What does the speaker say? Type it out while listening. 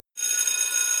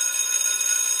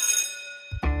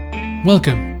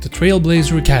Welcome to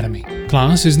Trailblazer Academy.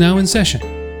 Class is now in session.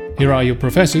 Here are your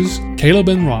professors, Caleb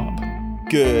and Rob.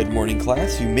 Good morning,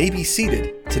 class. You may be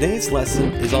seated. Today's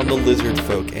lesson is on the lizard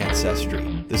folk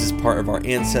ancestry. This is part of our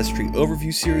Ancestry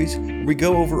Overview series, where we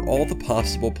go over all the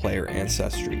possible player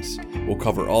ancestries. We'll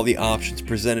cover all the options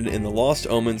presented in the Lost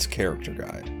Omens character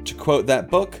guide. To quote that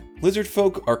book, lizard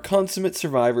folk are consummate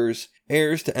survivors,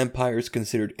 heirs to empires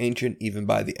considered ancient even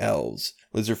by the elves.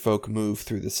 Lizard folk move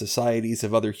through the societies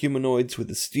of other humanoids with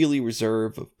a steely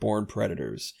reserve of born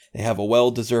predators. They have a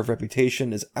well-deserved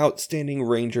reputation as outstanding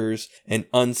rangers and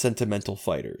unsentimental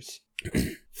fighters.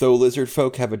 Though lizard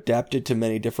folk have adapted to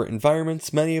many different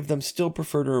environments, many of them still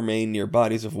prefer to remain near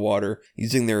bodies of water,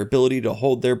 using their ability to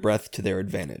hold their breath to their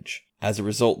advantage. As a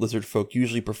result, lizard folk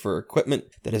usually prefer equipment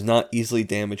that is not easily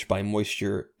damaged by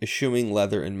moisture, eschewing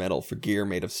leather and metal for gear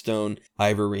made of stone,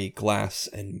 ivory, glass,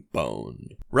 and bone.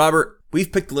 Robert,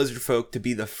 we've picked lizard folk to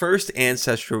be the first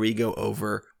ancestry we go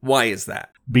over. Why is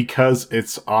that? Because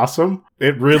it's awesome.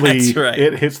 It really, That's right.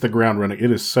 It hits the ground running.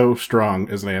 It is so strong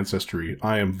as an ancestry.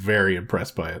 I am very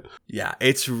impressed by it. Yeah,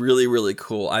 it's really, really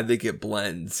cool. I think it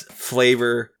blends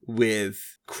flavor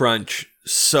with crunch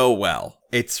so well.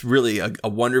 It's really a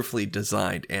wonderfully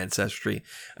designed ancestry.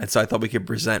 And so I thought we could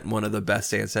present one of the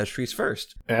best ancestries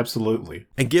first. Absolutely.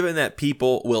 And given that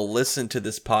people will listen to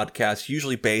this podcast,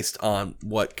 usually based on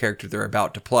what character they're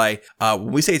about to play,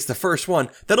 when we say it's the first one,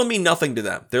 that'll mean nothing to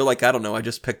them. They're like, I don't know, I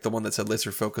just picked the one that said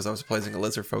lizard folk because I was playing a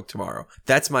lizard folk tomorrow.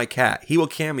 That's my cat. He will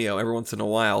cameo every once in a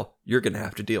while. You're going to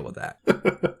have to deal with that.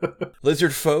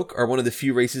 Lizard folk are one of the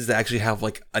few races that actually have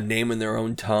like a name in their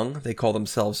own tongue. They call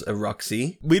themselves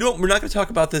Iruxi. We're not going to talk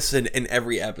about this in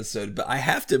every episode, but I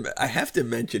have to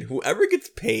mention whoever gets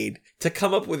paid to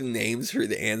come up with names for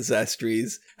the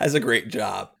ancestries has a great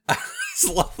job. I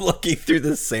just love looking through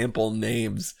the sample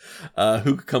names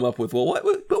who could come up with, well, what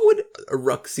would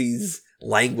Iruxi's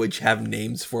language have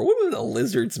names for? What would a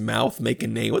lizard's mouth make a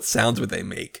name? What sounds would they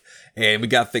make? And we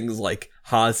got things like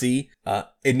Hazi,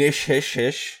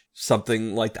 Inishishish,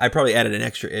 something like, I probably added an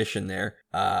extra ish in there,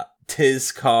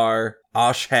 Tizkar,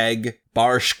 Oshheg,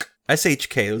 Barshk,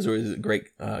 SHK, those were great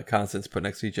consonants put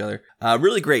next to each other.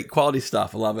 Really great quality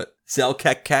stuff. I love it.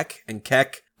 Zelkek and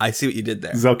Kek. I see what you did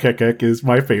there. Zelkek is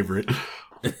my favorite.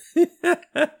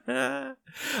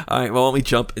 All right, well, let me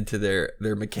jump into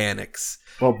their mechanics.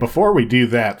 Well, before we do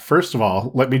that, first of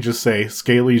all, let me just say,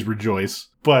 Scalies rejoice.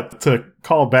 But to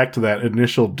call back to that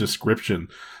initial description,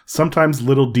 sometimes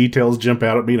little details jump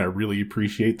out at me and I really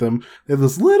appreciate them. There's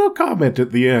this little comment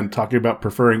at the end talking about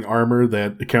preferring armor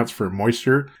that accounts for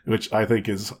moisture, which I think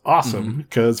is awesome,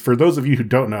 because for those of you who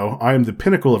don't know, I am the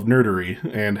pinnacle of nerdery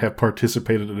and have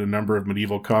participated in a number of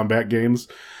medieval combat games.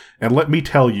 And let me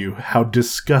tell you how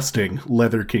disgusting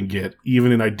leather can get,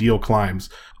 even in ideal climes.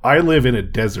 I live in a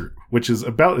desert, which is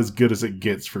about as good as it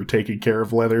gets for taking care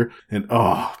of leather. And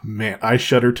oh man, I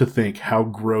shudder to think how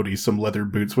grody some leather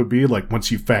boots would be, like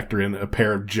once you factor in a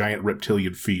pair of giant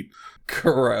reptilian feet.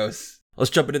 Gross.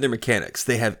 Let's jump into their mechanics.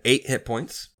 They have 8 hit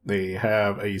points. They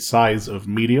have a size of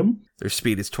medium. Their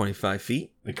speed is 25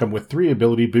 feet. They come with 3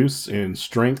 ability boosts in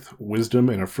strength, wisdom,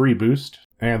 and a free boost.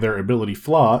 And their ability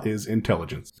flaw is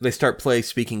intelligence. They start play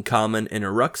speaking Common and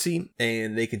Iruxi,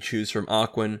 and they can choose from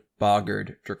Aquan,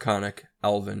 Boggard, Draconic,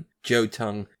 Elven,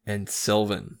 Jotun, and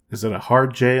Sylvan. Is it a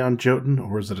hard J on Jotun,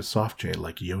 or is it a soft J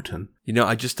like Jotun? You know,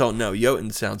 I just don't know. Jotun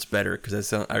sounds better,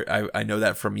 because I know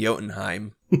that from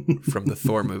Jotunheim, from the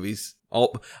Thor movies.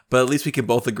 But at least we can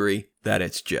both agree that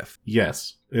it's Jif.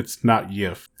 Yes, it's not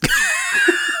Yif.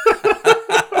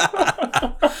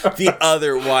 The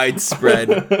other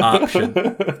widespread option.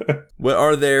 What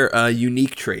are their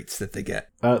unique traits that they get?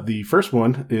 The first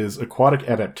one is aquatic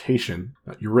adaptation.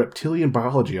 Your reptilian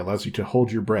biology allows you to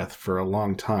hold your breath for a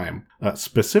long time,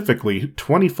 specifically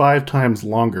 25 times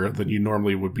longer than you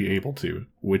normally would be able to,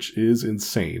 which is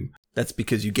insane. That's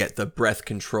because you get the breath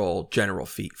control general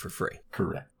feat for free.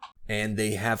 Correct. And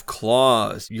they have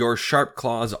claws. Your sharp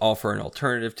claws offer an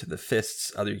alternative to the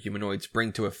fists other humanoids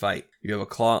bring to a fight. You have a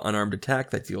claw unarmed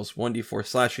attack that deals 1d4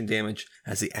 slashing damage,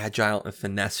 has the agile and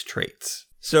finesse traits.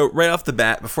 So right off the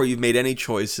bat, before you've made any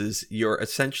choices, you're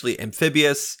essentially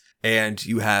amphibious and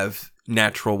you have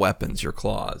natural weapons, your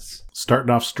claws.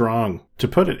 Starting off strong. To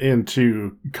put it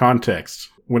into context,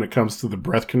 when it comes to the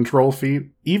breath control feat,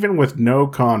 even with no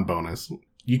con bonus,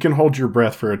 you can hold your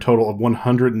breath for a total of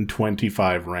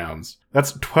 125 rounds.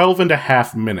 That's 12 and a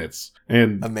half minutes.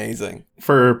 And amazing.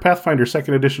 For Pathfinder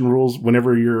 2nd Edition rules,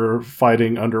 whenever you're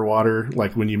fighting underwater,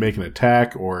 like when you make an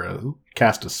attack or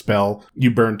cast a spell,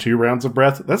 you burn 2 rounds of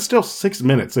breath. That's still 6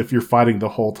 minutes if you're fighting the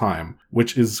whole time.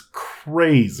 which is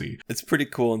crazy. It's pretty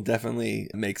cool and definitely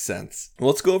makes sense. Well,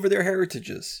 let's go over their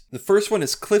heritages. The first one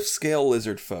is cliff scale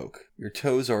lizard folk. Your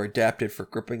toes are adapted for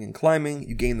gripping and climbing.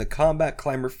 You gain the combat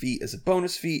climber feat as a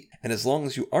bonus feat, and as long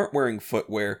as you aren't wearing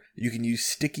footwear, you can use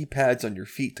sticky pads on your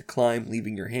feet to climb,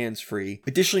 leaving your hands free.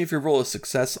 Additionally, if you roll a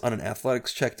success on an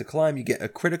athletics check to climb, you get a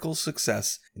critical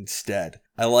success instead.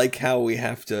 I like how we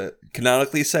have to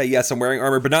canonically say, yes, I'm wearing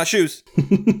armor, but not shoes.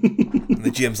 And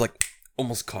the GM's like,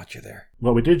 almost caught you there.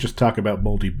 Well, we did just talk about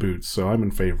moldy boots, so I'm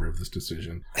in favor of this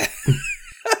decision.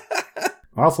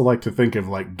 I also like to think of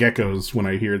like geckos when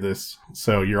I hear this,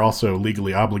 so you're also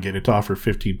legally obligated to offer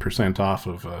 15% off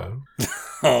of...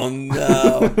 Oh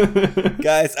no.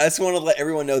 Guys, I just want to let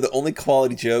everyone know the only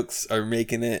quality jokes are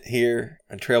making it here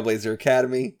on Trailblazer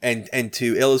Academy. And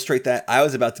to illustrate that, I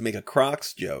was about to make a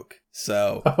Crocs joke.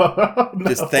 So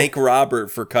just thank Robert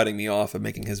for cutting me off and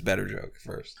making his better joke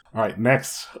first. All right,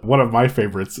 next, one of my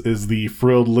favorites is the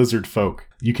frilled lizard folk.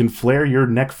 You can flare your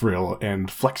neck frill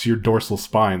and flex your dorsal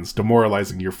spines,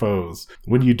 demoralizing your foes.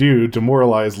 When you do,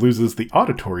 Demoralize loses the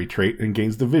auditory trait and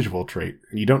gains the visual trait.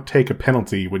 And you don't take a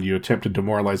penalty when you attempt to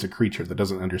demoralize a creature that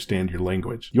doesn't understand your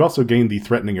language. You also gain the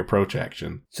threatening approach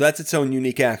action. So that's its own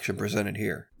unique action presented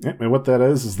here. Yeah, and what that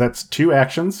is that's 2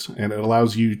 actions, and it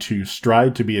allows you to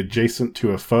stride to be adjacent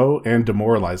to a foe and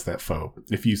demoralize that foe.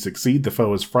 If you succeed, the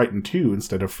foe is frightened 2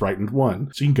 instead of frightened 1,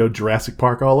 so you can go Jurassic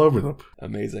Park all over them.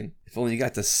 Amazing. If only you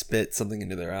got to spit something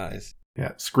into their eyes.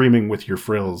 Yeah, screaming with your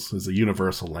frills is a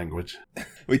universal language.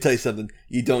 Let me tell you something.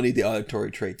 You don't need the auditory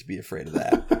trait to be afraid of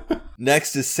that.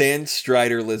 Next is Sand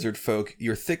Strider Lizard Folk.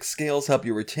 Your thick scales help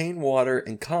you retain water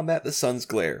and combat the sun's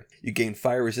glare. You gain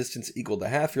fire resistance equal to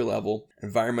half your level.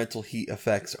 Environmental heat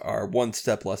effects are 1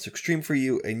 step less extreme for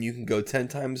you, and you can go 10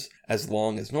 times as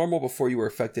long as normal before you are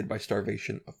affected by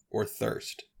starvation or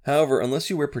thirst. However, unless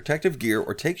you wear protective gear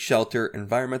or take shelter,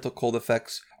 environmental cold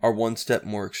effects are 1 step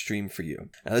more extreme for you.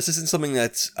 Now, this isn't something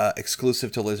that's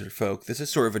exclusive to lizard folk. This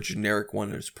is sort of a generic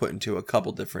one that's put into a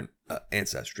couple different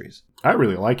ancestries. I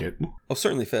really like it. Oh,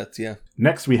 certainly fits, yeah.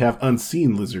 Next, we have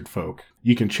Unseen Lizard Folk.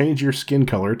 You can change your skin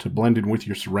color to blend in with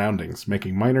your surroundings,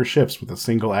 making minor shifts with a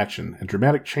single action, and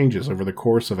dramatic changes over the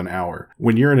course of an hour.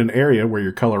 When you're in an area where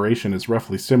your coloration is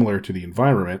roughly similar to the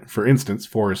environment, for instance,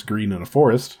 forest green in a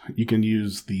forest, you can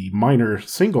use the minor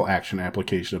single action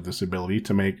application of this ability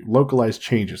to make localized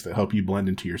changes that help you blend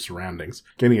into your surroundings,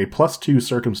 gaining a +2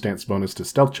 circumstance bonus to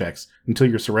stealth checks until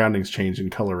your surroundings change in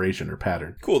coloration or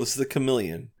pattern. Cool, this is the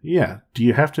chameleon. Yeah. Do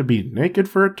you have to be naked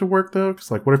for it to work, though?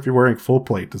 Because, like, what if you're wearing full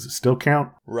plate? Does it still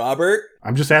count? Robert?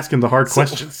 I'm just asking the hard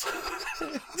questions.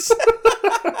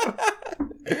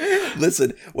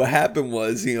 Listen, what happened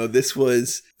was, this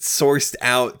was sourced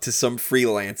out to some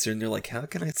freelancer, and they're like, how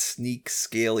can I sneak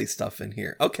scaly stuff in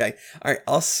here? Okay, all right,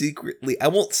 I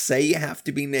won't say you have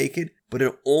to be naked, but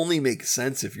it only makes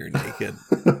sense if you're naked.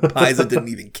 Paizo didn't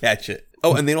even catch it.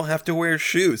 Oh, and they don't have to wear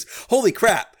shoes. Holy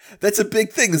crap. That's a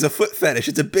big thing. There's a foot fetish.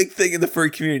 It's a big thing in the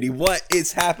furry community. What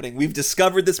is happening? We've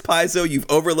discovered this, Paizo. You've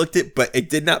overlooked it, but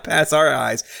it did not pass our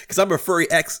eyes because I'm a furry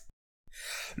ex.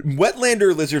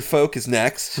 Wetlander lizard folk is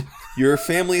next. Your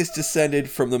family is descended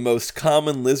from the most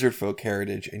common lizard folk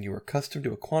heritage, and you are accustomed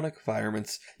to aquatic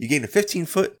environments. You gain a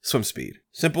 15-foot swim speed.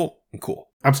 Simple and cool.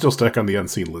 I'm still stuck on the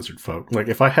unseen lizard folk. Like,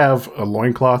 if I have a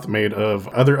loincloth made of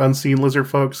other unseen lizard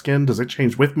folk skin, does it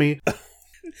change with me?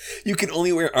 You can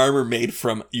only wear armor made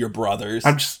from your brothers.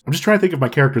 I'm just trying to think of my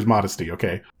character's modesty,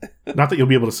 okay? Not that you'll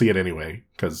be able to see it anyway,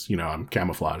 because, I'm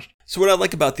camouflaged. So what I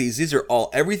like about these are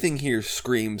everything here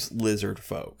screams lizard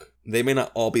folk. They may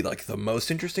not all be like the most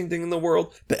interesting thing in the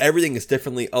world, but everything is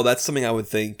differently, oh, that's something I would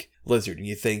think lizard. And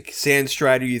you think Sand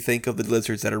Strider, you think of the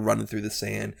lizards that are running through the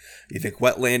sand. You think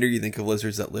Wetlander, you think of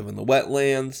lizards that live in the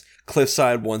wetlands.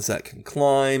 Cliffside, ones that can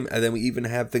climb. And then we even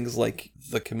have things like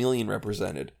the chameleon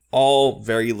represented. All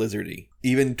very lizardy.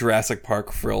 Even Jurassic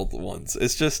Park frilled ones.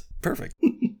 It's just perfect.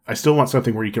 I still want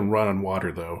something where you can run on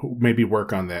water, though. Maybe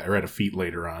work on that or at a feat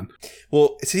later on.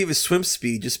 Well, see if his swim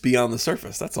speed just be on the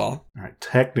surface. That's all. All right,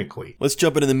 technically. Let's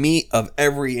jump into the meat of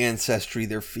every ancestry,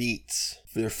 their feats.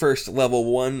 Their first level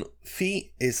 1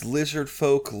 feat is Lizard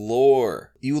Folk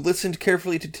Lore. You listened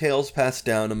carefully to tales passed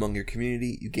down among your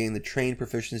community. You gain the trained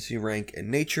proficiency rank in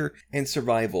nature and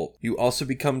survival. You also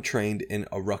become trained in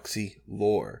Aruxi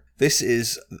Lore. This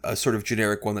is a sort of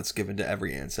generic one that's given to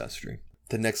every ancestry.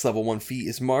 The next level 1 feat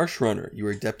is Marsh Runner. You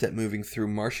are adept at moving through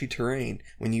marshy terrain.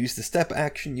 When you use the step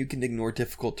action, you can ignore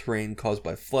difficult terrain caused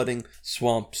by flooding,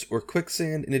 swamps, or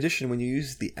quicksand. In addition, when you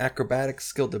use the acrobatics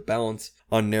skill to balance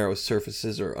on narrow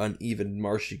surfaces or uneven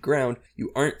marshy ground,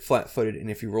 you aren't flat-footed,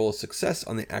 and if you roll a success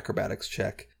on the acrobatics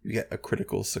check, you get a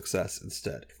critical success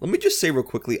instead. Let me just say real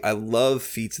quickly, I love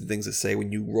feats and things that say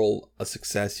when you roll a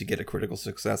success, you get a critical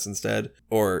success instead.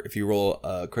 Or if you roll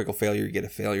a critical failure, you get a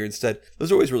failure instead.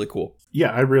 Those are always really cool.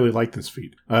 Yeah, I really like this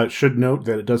feat. Should note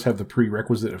that it does have the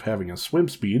prerequisite of having a swim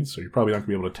speed, so you're probably not going to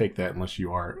be able to take that unless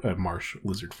you are a marsh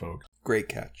lizard folk. Great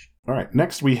catch. All right,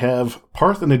 next we have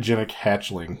Parthenogenic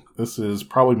Hatchling. This is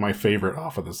probably my favorite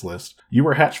off of this list. You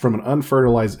were hatched from an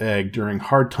unfertilized egg during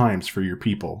hard times for your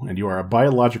people, and you are a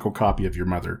biological copy of your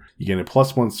mother. You gain a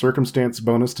 +1 circumstance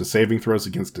bonus to saving throws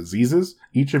against diseases.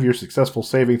 Each of your successful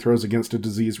saving throws against a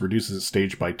disease reduces its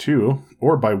stage by 2,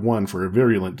 or by 1 for a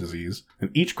virulent disease. And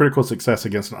each critical success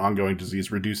against an ongoing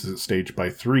disease reduces its stage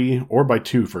by 3, or by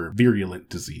 2 for a virulent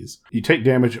disease. You take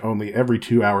damage only every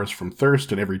 2 hours from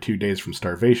thirst and every 2 days from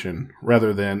starvation,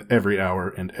 rather than every hour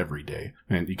and every day.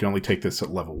 And you can only take this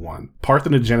at level 1.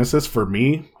 Parthenogenesis, for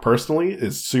me, personally,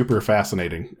 is super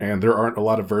fascinating, and there aren't a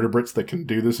lot of vertebrates that can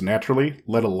do this naturally,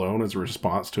 let alone as a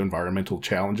response to environmental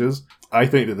challenges. I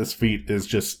think that this feat is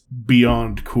just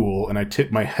beyond cool, and I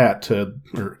tip my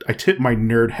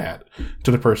nerd hat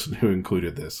to the person who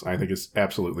included this. I think it's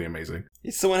absolutely amazing.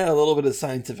 Someone had a little bit of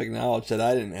scientific knowledge that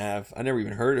I didn't have. I never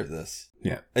even heard of this.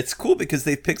 Yeah. It's cool because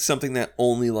they picked something that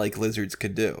only like lizards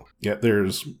could do. Yeah,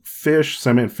 there's fish,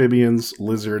 some amphibians,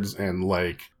 lizards, and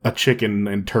like a chicken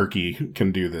and turkey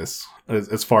can do this.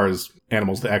 As far as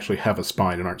animals that actually have a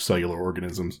spine and aren't cellular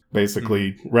organisms.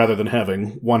 Basically, rather than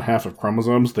having one half of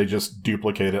chromosomes, they just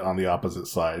duplicate it on the opposite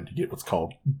side. You get what's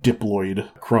called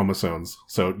diploid chromosomes.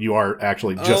 So you are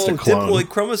actually just a clone. Diploid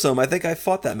chromosome. I think I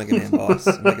fought that Mega Man boss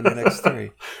in Mega Man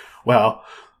X3. Well,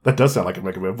 that does sound like a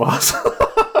Mega Man boss.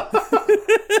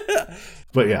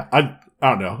 But yeah, I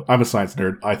don't know. I'm a science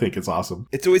nerd. I think it's awesome.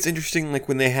 It's always interesting, like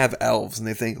when they have elves and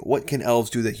they think, what can elves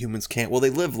do that humans can't? Well, they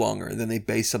live longer, and then they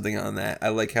base something on that. I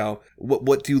like how,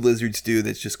 what do lizards do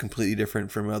that's just completely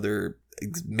different from other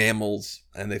mammals,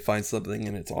 and they find something,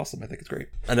 and it's awesome. I think it's great.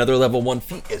 Another level 1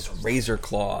 feat is Razor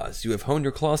Claws. You have honed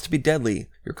your claws to be deadly.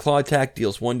 Your claw attack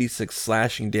deals 1d6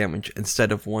 slashing damage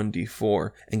instead of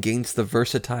 1d4 and gains the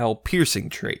versatile piercing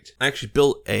trait. I actually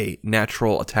built a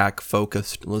natural attack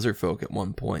focused lizard folk at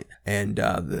one point, and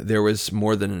there was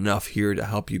more than enough here to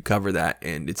help you cover that,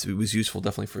 and it was useful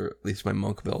definitely for at least my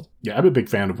monk build. Yeah, I'm a big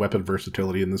fan of weapon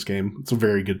versatility in this game. It's a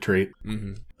very good trait.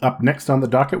 Mm-hmm. Up next on the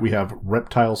docket, we have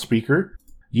Reptile Speaker.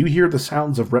 You hear the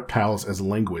sounds of reptiles as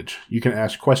language. You can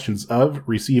ask questions of,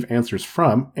 receive answers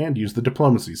from, and use the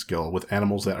diplomacy skill with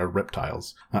animals that are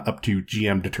reptiles, up to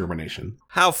GM determination.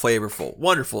 How flavorful.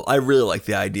 Wonderful. I really like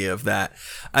the idea of that.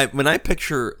 When I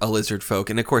picture a lizard folk,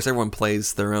 and of course everyone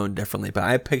plays their own differently, but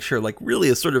I picture like really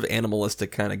a sort of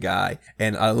animalistic kind of guy.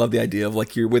 And I love the idea of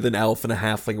like you're with an elf and a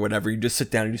halfling or whatever. You just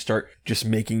sit down and you start just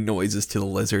making noises to the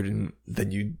lizard, and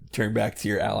then you turn back to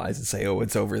your allies and say, oh,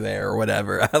 it's over there or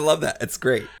whatever. I love that. It's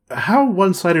great. How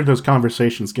one-sided are those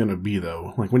conversations going to be,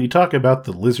 though? Like, when you talk about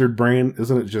the lizard brain,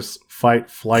 isn't it just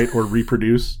fight, flight, or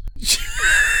reproduce?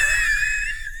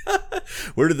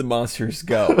 Where did the monsters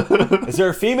go? Is there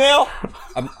a female?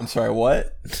 I'm sorry,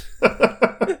 what?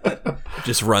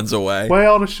 Just runs away. Where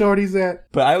all the shorties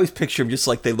at? But I always picture them just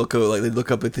like they look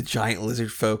up at the giant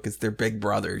lizard folk as their big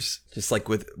brothers, just like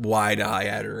with wide-eye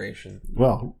adoration.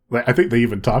 Well, I think they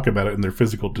even talk about it in their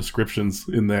physical descriptions,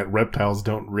 in that reptiles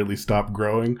don't really stop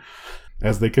growing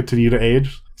as they continue to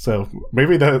age. So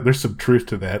maybe there's some truth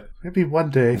to that. Maybe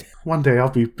one day I'll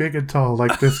be big and tall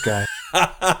like this guy.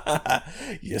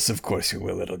 Yes, of course you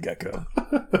will, little gecko.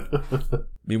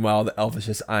 Meanwhile, the elf is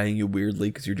just eyeing you weirdly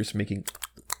because you're just making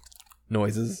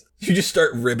noises. You just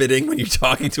start ribbiting when you're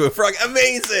talking to a frog.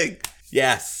 Amazing!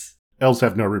 Yes. Elves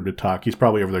have no room to talk. He's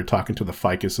probably over there talking to the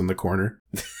ficus in the corner.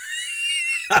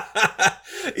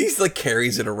 He's like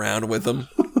carries it around with him,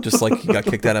 just like he got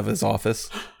kicked out of his office.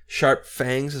 Sharp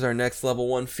Fangs is our next level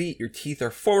 1 feat. Your teeth are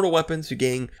formidable weapons. You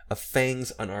gain a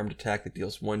Fangs unarmed attack that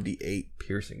deals 1d8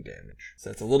 piercing damage. So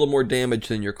that's a little more damage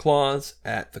than your claws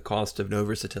at the cost of no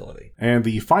versatility. And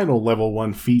the final level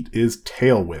 1 feat is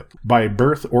Tail Whip. By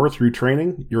birth or through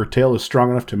training, your tail is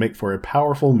strong enough to make for a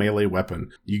powerful melee weapon.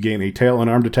 You gain a tail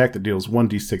unarmed attack that deals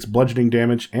 1d6 bludgeoning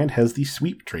damage and has the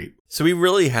sweep trait. So we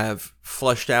really have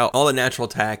flushed out all the natural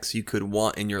attacks you could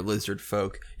want in your lizard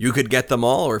folk. You could get them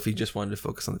all, or if you just wanted to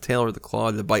focus on the tail or the claw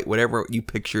or the bite, whatever you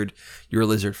pictured your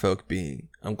lizard folk being.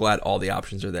 I'm glad all the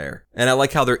options are there. And I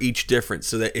like how they're each different,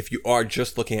 so that if you are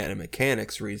just looking at a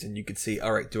mechanics reason, you can see,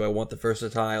 all right, do I want the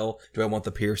versatile? Do I want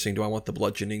the piercing? Do I want the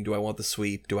bludgeoning? Do I want the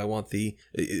sweep? Do I want the...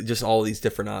 just all these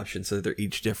different options, so that they're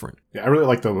each different. Yeah, I really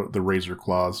like the razor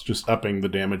claws. Just upping the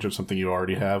damage of something you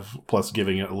already have, plus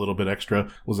giving it a little bit extra,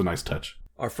 was a nice touch.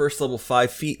 Our first level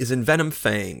 5 feat is Envenom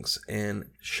Fangs, and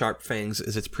Sharp Fangs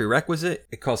is its prerequisite.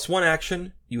 It costs 1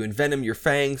 action. You envenom your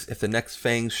fangs. If the next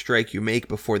fang strike you make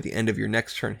before the end of your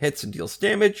next turn hits and deals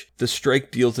damage, the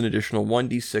strike deals an additional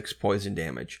 1d6 poison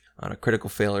damage. On a critical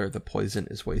failure, the poison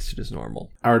is wasted as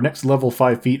normal. Our next level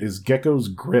 5 feat is Gecko's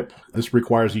Grip. This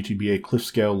requires you to be a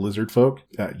cliff-scale lizard folk.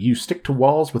 You stick to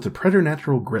walls with a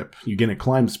preternatural grip. You gain a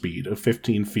climb speed of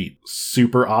 15 feet.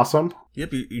 Super awesome.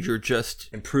 Yep, you're just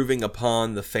improving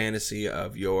upon the fantasy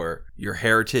of your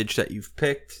heritage that you've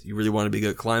picked. You really want to be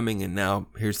good at climbing, and now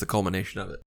here's the culmination of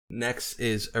it. Next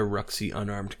is Eruxi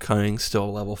Unarmed Cunning,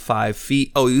 still level 5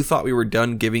 feat. Oh, you thought we were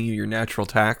done giving you your natural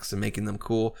attacks and making them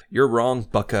cool? You're wrong,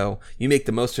 bucko. You make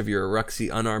the most of your Eruxi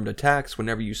Unarmed attacks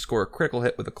whenever you score a critical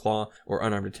hit with a claw or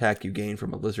unarmed attack you gain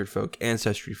from a lizard folk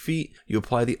ancestry feat. You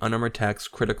apply the unarmed attack's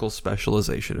critical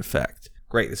specialization effect.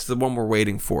 Great, this is the one we're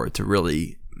waiting for to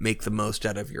really make the most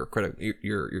out of your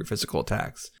physical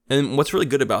attacks. And what's really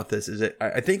good about this is that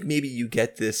I think maybe you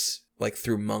get this like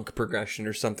through monk progression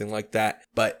or something like that,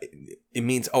 but it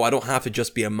means, I don't have to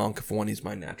just be a monk if I want to use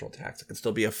my natural attacks. I can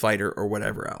still be a fighter or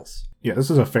whatever else. Yeah,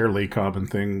 this is a fairly common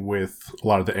thing with a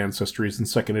lot of the ancestries in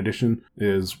 2nd edition,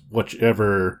 is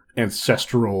whichever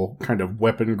ancestral kind of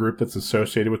weapon group that's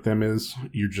associated with them is,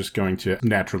 you're just going to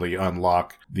naturally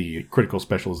unlock the critical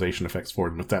specialization effects for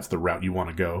them if that's the route you want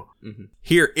to go. Mm-hmm.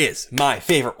 Here is my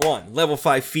favorite one. Level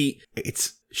 5 feat.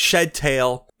 It's Shed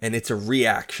Tail, and it's a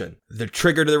reaction. The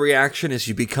trigger to the reaction is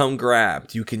you become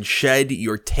grabbed. You can shed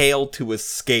your tail to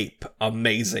escape.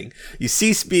 Amazing. You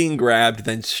cease being grabbed,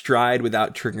 then stride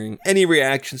without triggering any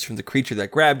reactions from the creature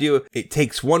that grabbed you. It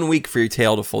takes 1 week for your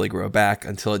tail to fully grow back.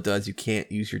 Until it does, you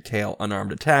can't use your tail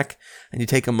unarmed attack, and you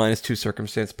take a -2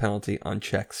 circumstance penalty on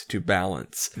checks to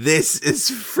balance. This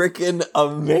is freaking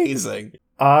amazing.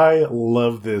 I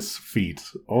love this feat.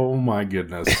 Oh my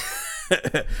goodness.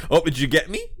 Oh, did you get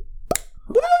me?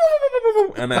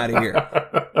 I'm out of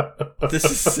here. This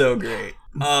is so great.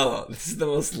 Oh, this is the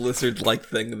most lizard-like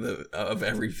thing of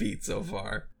every feat so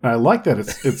far. I like that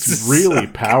it's really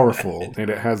powerful, and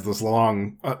it has this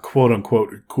long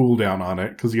quote-unquote cooldown on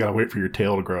it, because you gotta wait for your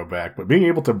tail to grow back. But being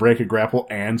able to break a grapple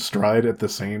and stride at the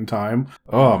same time,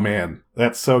 oh man,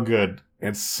 that's so good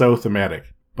and so thematic.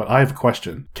 But I have a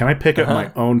question. Can I pick up my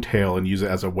own tail and use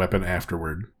it as a weapon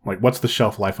afterward? Like, what's the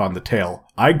shelf life on the tail?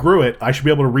 I grew it. I should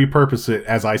be able to repurpose it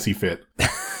as I see fit.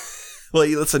 Well,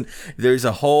 you listen, there's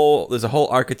a whole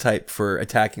archetype for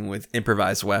attacking with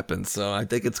improvised weapons, so I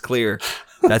think it's clear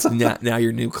that's now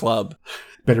your new club.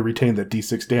 Better retain that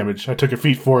D6 damage. I took a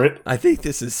feat for it. I think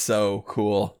this is so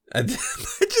cool. And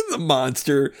imagine the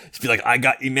monster just be like, I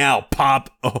got you now,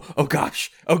 pop. Oh gosh,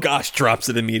 drops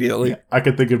it immediately. Yeah, I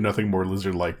could think of nothing more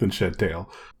lizard-like than Shed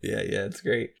Tail. Yeah, it's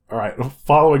great. All right,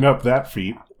 following up that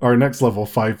feat, our next level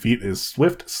 5 feat is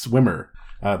Swift Swimmer.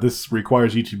 This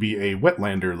requires you to be a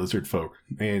wetlander lizard folk,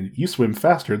 and you swim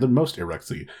faster than most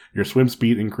Eruxi. Your swim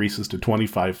speed increases to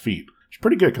 25 feet. It's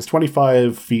pretty good, because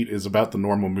 25 feet is about the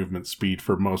normal movement speed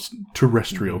for most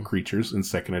terrestrial creatures in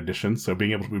 2nd edition, so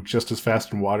being able to move just as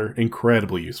fast in water,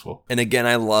 incredibly useful. And again,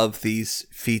 I love these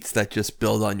feats that just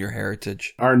build on your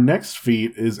heritage. Our next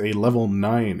feat is a level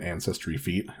 9 ancestry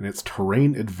feat, and it's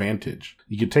Terrain Advantage.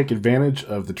 You can take advantage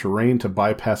of the terrain to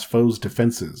bypass foes'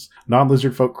 defenses.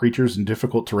 Non-lizard folk creatures in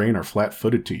difficult terrain are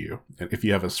flat-footed to you. And if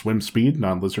you have a swim speed,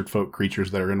 non-lizard folk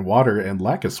creatures that are in water and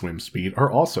lack a swim speed are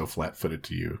also flat-footed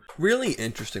to you. Really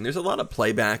interesting. There's a lot of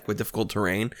playback with difficult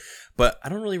terrain, but I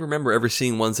don't really remember ever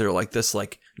seeing ones that are like this.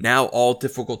 Like, now all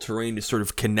difficult terrain is sort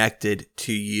of connected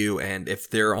to you, and if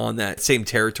they're on that same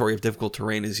territory of difficult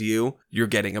terrain as you, you're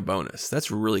getting a bonus. That's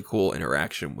a really cool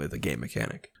interaction with a game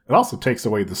mechanic. It also takes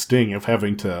away the sting of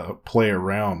having to play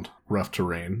around rough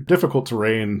terrain. Difficult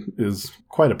terrain is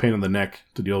quite a pain in the neck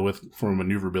to deal with from a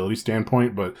maneuverability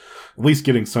standpoint, but at least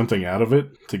getting something out of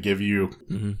it to give you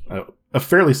a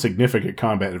fairly significant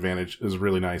combat advantage is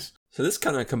really nice. So this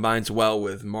kind of combines well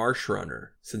with Marsh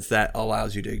Runner, since that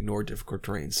allows you to ignore difficult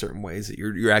terrain in certain ways. That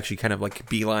you're actually kind of like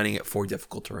beelining it for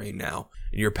difficult terrain now.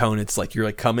 And your opponent's like, you're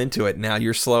like, come into it. Now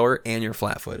you're slower and you're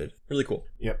flat-footed. Really cool.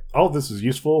 Yep. All of this is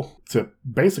useful to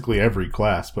basically every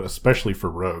class, but especially for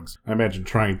rogues. I imagine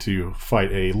trying to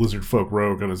fight a lizard folk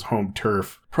rogue on his home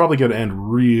turf probably going to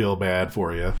end real bad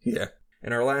for you. Yeah.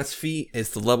 And our last feat is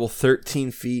the level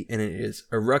 13 feat, and it is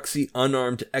Eruxi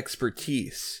Unarmed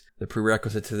Expertise. The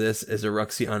prerequisite to this is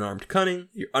Aruxi Unarmed Cunning.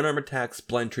 Your unarmed attacks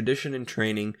blend tradition and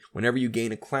training. Whenever you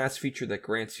gain a class feature that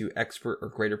grants you expert or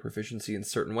greater proficiency in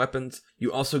certain weapons,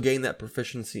 you also gain that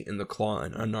proficiency in the claw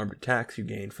and unarmed attacks you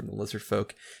gain from the Lizard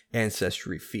Folk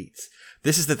Ancestry feats.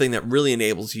 This is the thing that really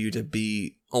enables you to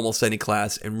be almost any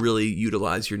class and really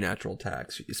utilize your natural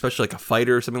attacks, especially like a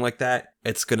fighter or something like that.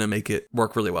 It's going to make it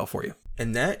work really well for you.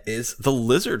 And that is the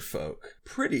Lizard Folk.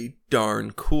 Pretty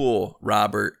darn cool,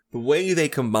 Robert. The way they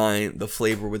combine the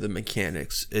flavor with the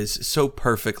mechanics is so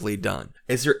perfectly done.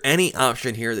 Is there any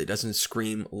option here that doesn't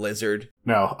scream lizard?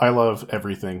 No, I love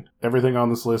everything. Everything on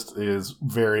this list is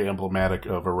very emblematic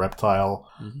of a reptile,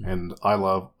 and I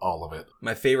love all of it.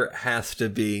 My favorite has to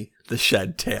be the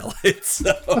shed tail. It's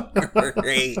so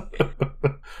great.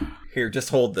 Here,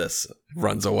 just hold this.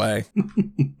 Runs away.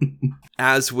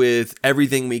 As with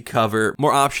everything we cover,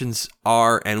 more options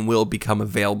are and will become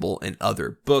available in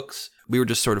other books. We were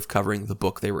just sort of covering the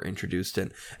book they were introduced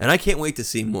in. And I can't wait to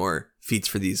see more feats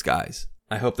for these guys.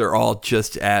 I hope they're all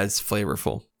just as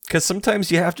flavorful. Because sometimes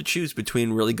you have to choose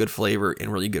between really good flavor and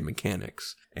really good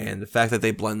mechanics. And the fact that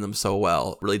they blend them so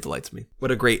well really delights me.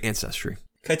 What a great ancestry.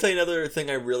 Can I tell you another thing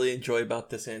I really enjoy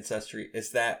about this ancestry is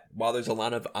that while there's a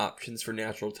lot of options for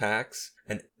natural attacks,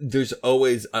 and there's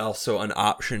always also an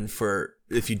option for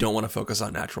if you don't want to focus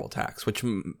on natural attacks, which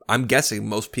I'm guessing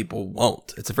most people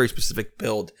won't. It's a very specific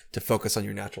build to focus on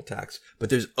your natural attacks, but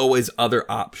there's always other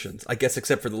options, I guess,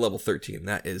 except for the level 13.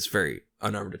 That is very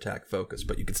unarmed attack focused,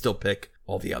 but you can still pick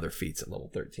all the other feats at level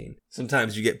 13.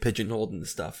 Sometimes you get pigeonholed into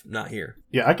stuff. Not here.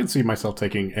 Yeah, I can see myself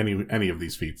taking any of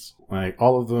these feats. Like,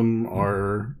 all of them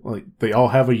are, like, they all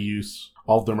have a use.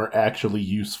 All of them are actually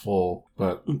useful,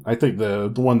 but I think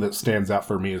the one that stands out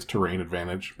for me is terrain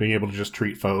advantage. Being able to just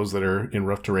treat foes that are in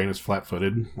rough terrain as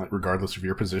flat-footed, like regardless of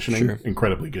your positioning, Sure.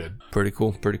 Incredibly good. Pretty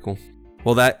cool, pretty cool.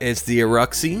 Well, that is the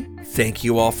Aruxi. Thank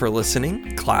you all for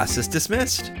listening. Class is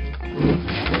dismissed.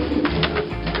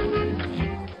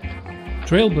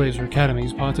 Trailblazer Academy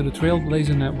is part of the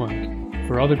Trailblazer Network.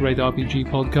 For other great RPG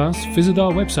podcasts, visit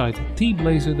our website at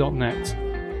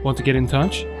tblazer.net. Want to get in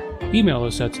touch? Email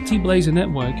us at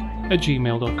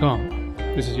tblazernetwork@gmail.com.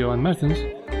 This is Johan Mertens.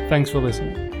 Thanks for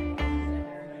listening.